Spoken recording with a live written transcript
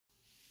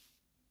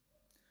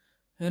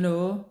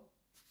Hello,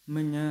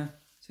 mình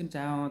xin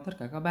chào tất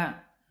cả các bạn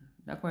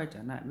đã quay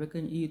trở lại với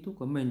kênh YouTube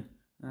của mình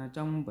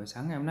trong buổi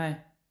sáng ngày hôm nay.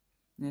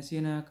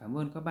 Xin cảm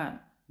ơn các bạn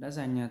đã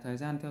dành thời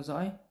gian theo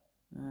dõi.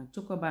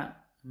 Chúc các bạn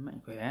mạnh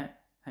khỏe,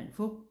 hạnh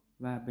phúc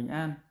và bình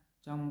an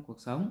trong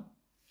cuộc sống.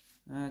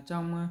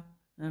 Trong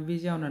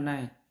video lần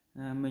này,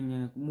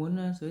 mình cũng muốn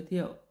giới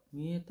thiệu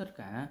với tất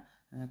cả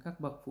các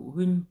bậc phụ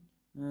huynh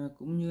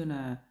cũng như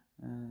là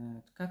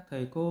các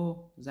thầy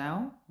cô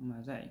giáo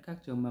mà dạy các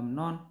trường mầm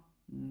non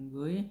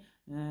với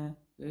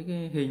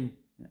cái hình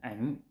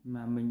ảnh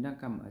mà mình đang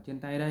cầm ở trên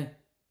tay đây.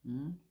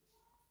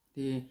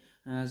 Thì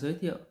giới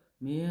thiệu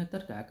với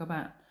tất cả các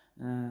bạn,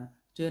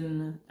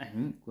 trên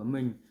ảnh của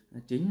mình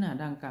chính là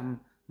đang cầm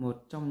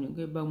một trong những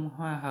cái bông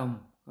hoa hồng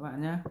các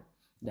bạn nhé,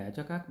 để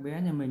cho các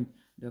bé nhà mình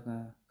được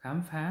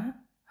khám phá,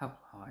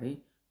 học hỏi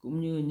cũng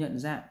như nhận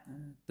dạng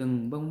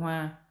từng bông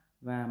hoa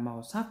và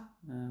màu sắc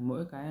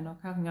mỗi cái nó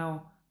khác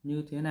nhau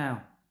như thế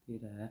nào. Thì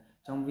để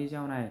trong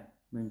video này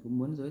mình cũng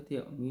muốn giới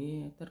thiệu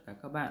với tất cả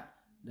các bạn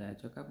để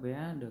cho các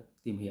bé được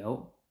tìm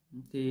hiểu.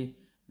 Thì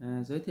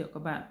giới thiệu các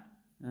bạn,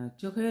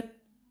 trước hết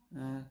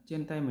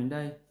trên tay mình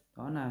đây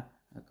đó là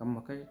cầm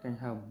một cái cành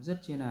hồng rất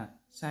chi là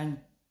xanh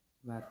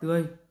và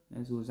tươi,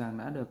 dù rằng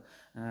đã được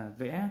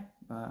vẽ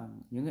và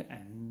những cái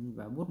ảnh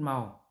và bút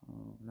màu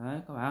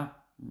đấy các bạn.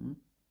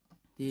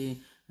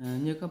 Thì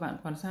như các bạn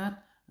quan sát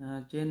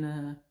trên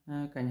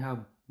cành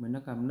hồng mình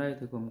đang cầm đây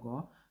thì gồm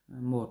có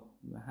 1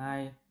 và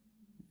 2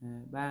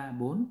 3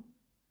 4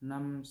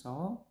 5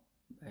 6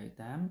 7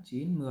 8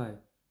 9 10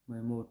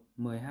 11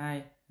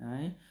 12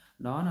 đấy.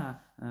 Đó là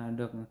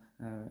được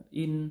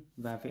in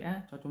và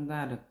vẽ cho chúng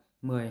ta được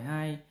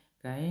 12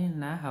 cái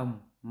lá hồng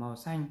màu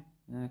xanh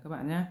các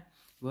bạn nhé,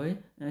 với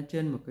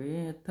trên một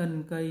cái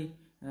thân cây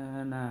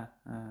là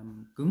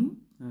cứng,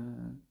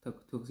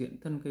 thuộc diện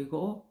thân cây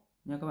gỗ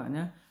nha các bạn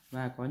nhé,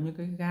 và có những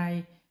cái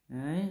gai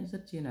đấy,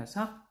 rất chi là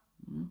sắc,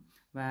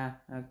 và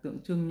tượng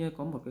trưng như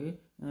có một cái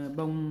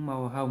bông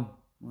màu hồng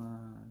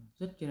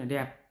rất chi là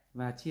đẹp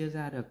và chia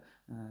ra được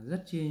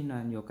rất chi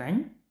là nhiều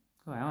cánh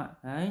các bạn ạ.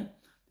 Đấy,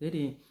 thế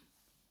thì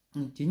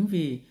chính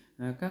vì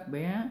các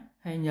bé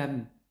hay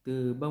nhầm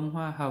từ bông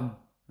hoa hồng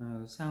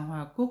sang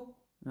hoa cúc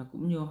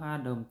cũng như hoa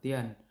đồng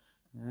tiền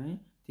đấy,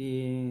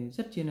 thì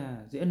rất chi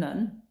là dễ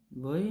lẫn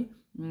với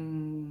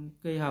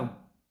cây hồng.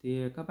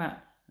 Thì các bạn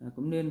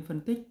cũng nên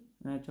phân tích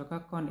cho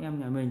các con em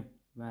nhà mình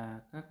và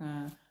các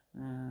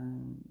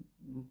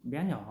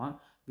bé nhỏ,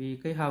 vì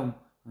cây hồng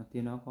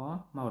thì nó có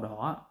màu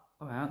đỏ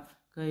các bạn,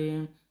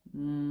 cây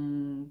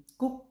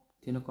cúc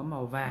thì nó có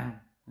màu vàng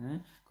đấy,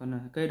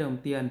 còn cây đồng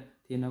tiền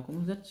thì nó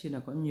cũng rất chi là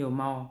có nhiều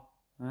màu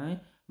đấy,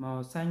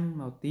 màu xanh,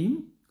 màu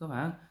tím các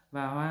bạn,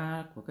 và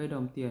hoa của cây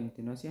đồng tiền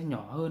thì nó sẽ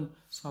nhỏ hơn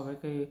so với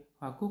cây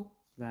hoa cúc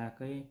và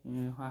cây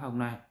hoa hồng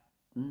này.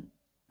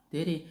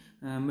 Thế thì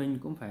mình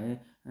cũng phải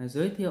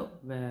giới thiệu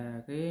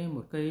về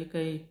một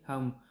cây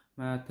hồng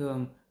mà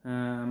thường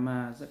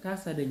mà các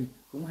gia đình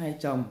cũng hay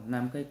trồng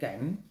làm cây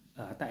cảnh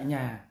ở tại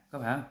nhà các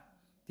bạn.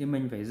 Thì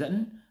mình phải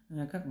dẫn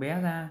các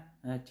bé ra,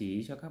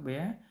 chỉ cho các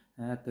bé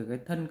từ cái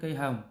thân cây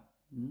hồng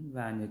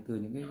và từ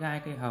những cái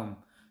gai cây hồng,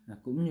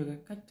 cũng như cái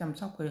cách chăm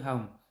sóc cây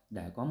hồng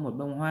để có một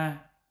bông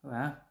hoa các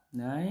bạn.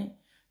 Đấy,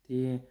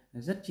 thì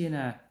rất chi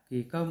là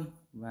kỳ công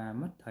và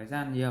mất thời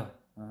gian nhiều,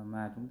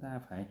 mà chúng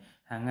ta phải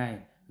hàng ngày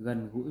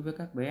gần gũi với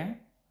các bé.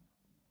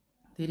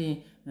 Thế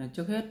thì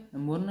trước hết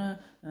muốn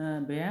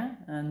bé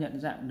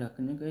nhận dạng được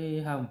những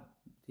cái hồng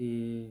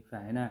thì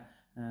phải là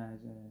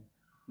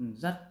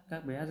dắt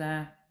các bé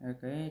ra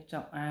cái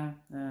trọng am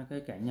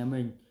cây cảnh nhà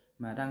mình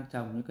mà đang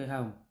trồng những cây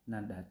hồng,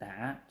 là để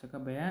tả cho các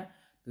bé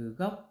từ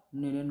gốc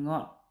lên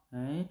ngọn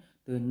đấy,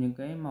 từ những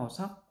cái màu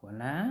sắc của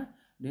lá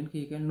đến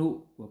khi cái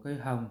nụ của cây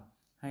hồng,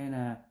 hay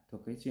là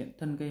thuộc cái chuyện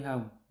thân cây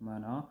hồng mà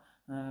nó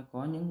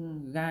có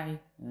những gai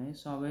đấy,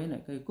 so với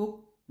lại cây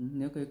cúc.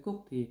 Nếu cây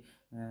cúc thì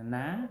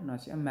lá nó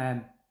sẽ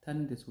mềm,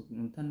 thân thì thuộc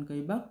thân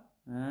cây bấc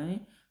đấy,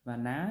 và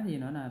lá thì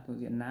nó là thuộc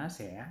diện lá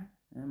xẻ,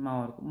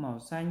 màu cũng màu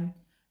xanh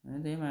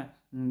đấy. Thế mà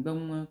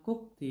bông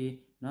cúc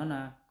thì nó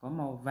là có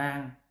màu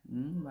vàng,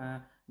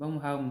 và bông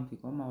hồng thì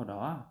có màu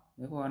đỏ.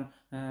 Thế còn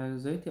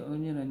giới thiệu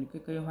như là những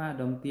cái cây hoa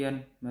đồng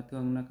tiền mà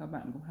thường là các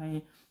bạn cũng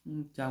hay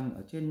trồng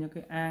ở trên những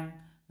cái ang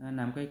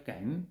làm cây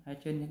cảnh, hay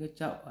trên những cái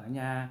chậu ở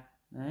nhà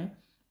đấy,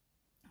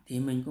 thì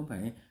mình cũng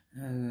phải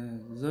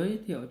giới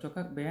thiệu cho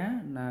các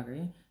bé là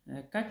cái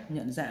cách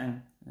nhận dạng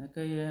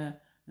cây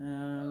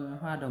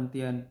hoa đồng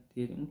tiền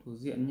thì cũng thuộc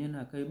diện như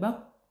là cây bấc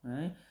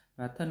đấy,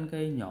 và thân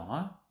cây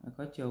nhỏ,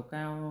 có chiều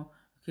cao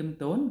khiêm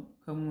tốn,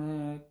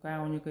 không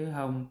cao như cây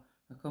hồng,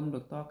 không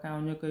được to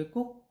cao như cây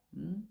cúc.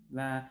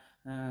 Và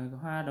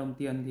hoa đồng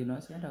tiền thì nó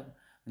sẽ được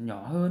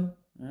nhỏ hơn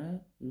đấy,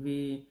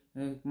 vì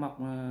mọc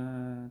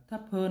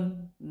thấp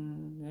hơn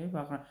đấy,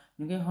 hoặc là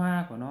những cái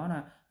hoa của nó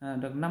là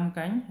được 5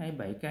 cánh hay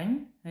 7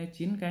 cánh hay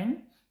 9 cánh.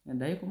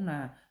 Đấy cũng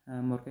là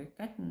một cái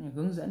cách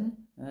hướng dẫn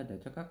để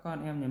cho các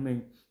con em nhà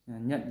mình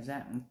nhận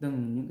dạng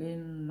từng những cái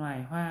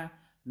loài hoa,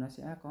 nó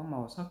sẽ có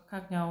màu sắc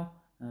khác nhau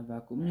và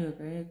cũng như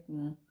cái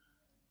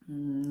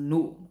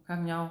nụ khác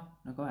nhau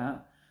đó các bạn ạ.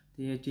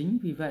 Thì chính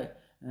vì vậy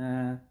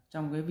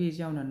trong cái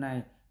video lần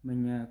này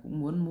mình cũng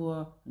muốn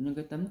mua những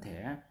cái tấm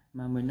thẻ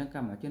mà mình đang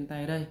cầm ở trên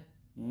tay đây.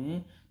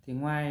 Đấy. Thì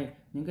ngoài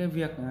những cái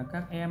việc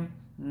các em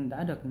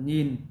đã được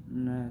nhìn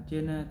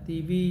trên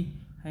TV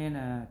hay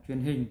là truyền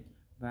hình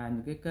và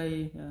những cái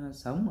cây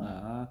sống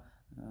ở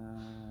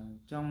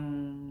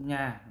trong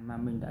nhà mà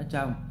mình đã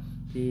trồng,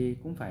 thì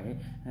cũng phải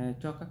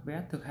cho các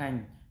bé thực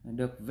hành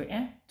được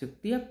vẽ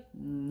trực tiếp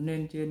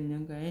lên trên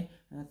những cái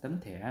tấm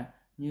thẻ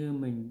như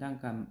mình đang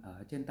cầm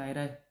ở trên tay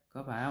đây,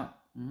 có phải không?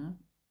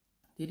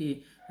 Thế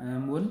thì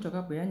muốn cho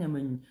các bé nhà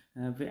mình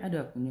vẽ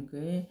được những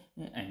cái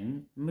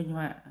ảnh minh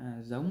họa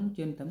giống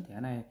trên tấm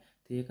thẻ này,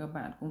 thì các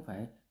bạn cũng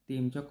phải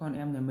tìm cho con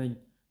em nhà mình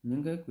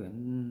những cái quyển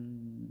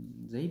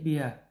giấy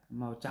bìa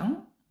màu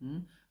trắng,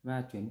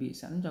 và chuẩn bị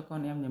sẵn cho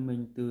con em nhà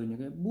mình từ những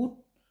cái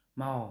bút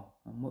màu,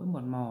 mỗi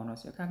một màu nó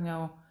sẽ khác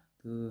nhau,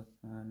 từ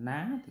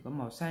lá thì có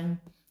màu xanh,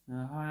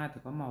 hoa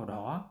thì có màu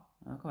đỏ,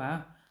 đó, các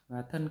bạn.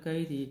 Và thân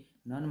cây thì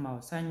nó là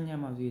màu xanh hay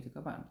màu gì thì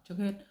các bạn trước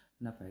hết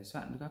là phải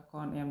soạn cho các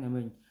con em nhà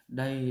mình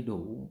đầy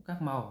đủ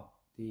các màu,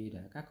 thì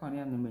để các con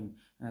em nhà mình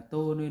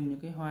tô lên những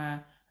cái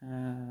hoa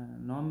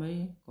nó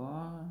mới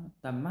có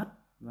tầm mắt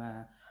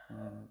và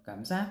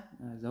cảm giác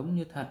giống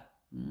như thật.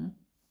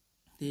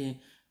 Thì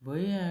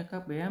với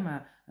các bé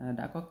mà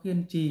đã có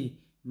kiên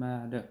trì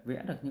mà được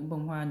vẽ được những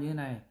bông hoa như thế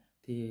này,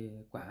 thì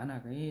quả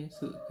là cái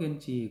sự kiên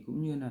trì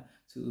cũng như là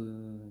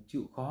sự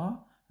chịu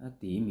khó,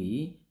 tỉ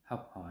mỉ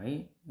học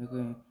hỏi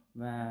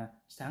và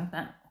sáng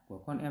tạo của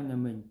con em nhà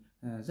mình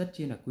rất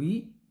chi là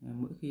quý.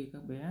 Mỗi khi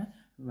các bé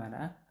và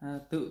đã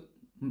tự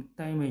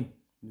tay mình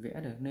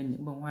vẽ được nên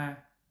những bông hoa.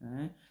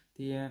 Đấy.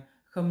 Thì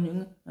không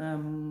những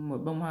một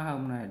bông hoa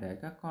hồng này để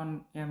các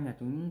con em nhà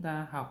chúng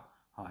ta học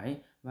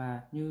hỏi,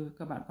 và như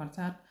các bạn quan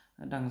sát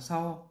đằng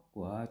sau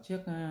của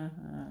chiếc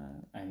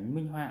ảnh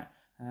minh họa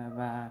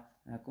và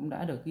cũng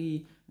đã được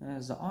ghi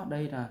rõ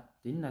đây là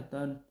chính là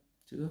tên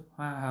chữ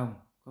hoa hồng,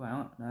 các bạn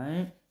ạ.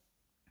 Đấy,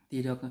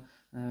 thì được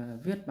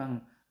viết bằng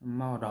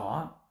màu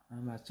đỏ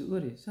và chữ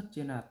thì rất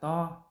chi là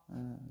to,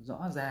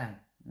 rõ ràng.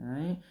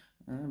 Đấy.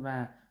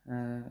 Và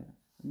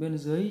bên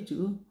dưới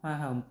chữ hoa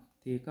hồng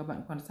thì các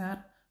bạn quan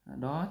sát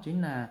đó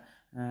chính là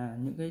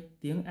những cái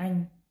tiếng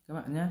Anh, các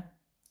bạn nhé.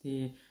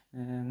 Thì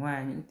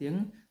ngoài những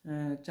tiếng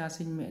cha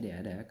sinh mẹ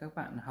đẻ để các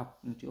bạn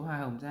học chữ hoa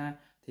hồng ra,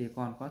 thì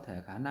còn có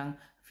thể khả năng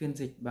phiên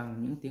dịch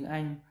bằng những tiếng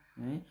Anh.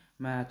 Đấy,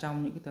 mà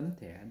trong những cái tấm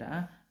thẻ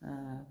đã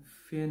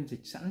phiên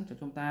dịch sẵn cho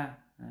chúng ta.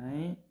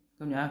 Đấy,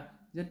 công nhận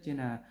rất chi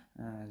là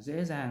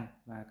dễ dàng,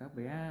 và các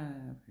bé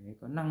phải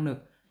có năng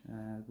lực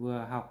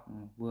vừa học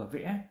vừa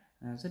vẽ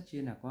rất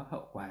chi là có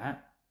hậu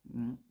quả.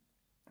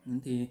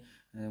 Thì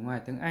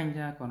ngoài tiếng Anh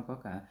ra còn có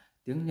cả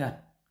tiếng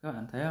Nhật, các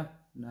bạn thấy không?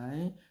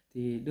 Đấy,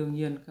 thì đương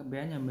nhiên các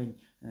bé nhà mình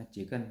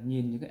chỉ cần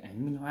nhìn những cái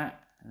ảnh minh họa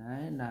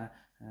đấy là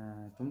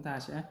chúng ta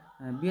sẽ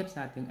biết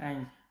ra tiếng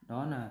Anh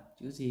đó là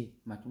chữ gì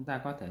mà chúng ta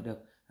có thể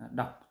được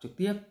đọc trực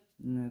tiếp,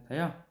 thấy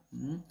không?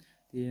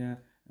 Thì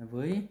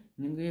với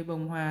những cái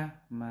bông hoa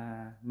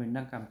mà mình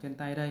đang cầm trên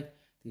tay đây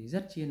thì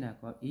rất chi là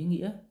có ý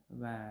nghĩa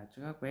và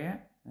cho các bé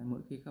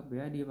mỗi khi các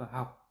bé đi vào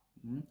học.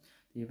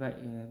 Thì vậy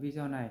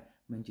video này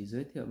mình chỉ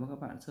giới thiệu với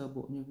các bạn sơ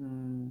bộ,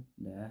 nhưng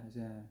để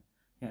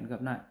hẹn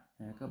gặp lại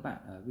các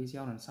bạn ở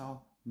video lần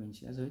sau, mình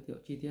sẽ giới thiệu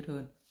chi tiết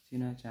hơn.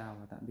 Xin chào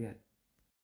và tạm biệt.